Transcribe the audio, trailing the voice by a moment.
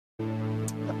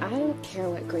I don't care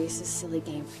what Grace's silly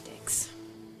game predicts.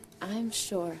 I'm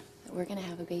sure that we're gonna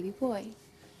have a baby boy.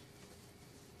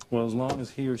 Well, as long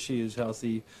as he or she is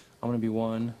healthy, I'm gonna be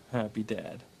one happy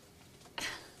dad.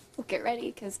 Well, get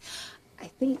ready, because I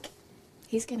think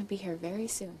he's gonna be here very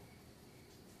soon.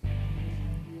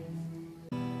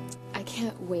 I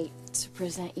can't wait to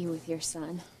present you with your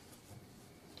son.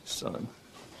 Son.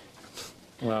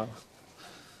 Wow.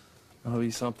 That'll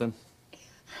be something.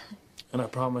 And I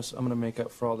promise I'm gonna make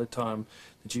up for all the time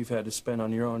that you've had to spend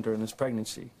on your own during this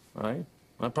pregnancy, all right?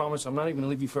 I promise I'm not even gonna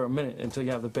leave you for a minute until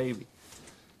you have the baby.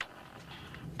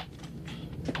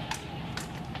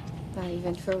 Not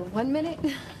even for 1 minute,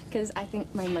 because I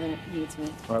think my mother needs me.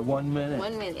 All right, 1 minute.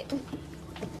 1 minute.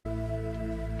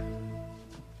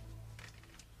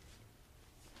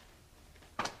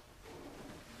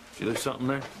 See, there's something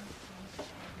there?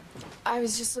 I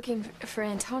was just looking for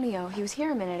Antonio. He was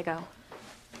here a minute ago.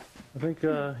 I think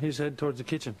he's headed towards the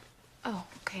kitchen. Oh,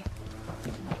 okay.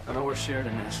 I know where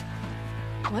Sheridan is.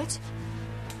 What?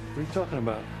 What are you talking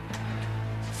about?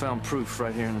 I found proof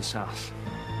right here in this house.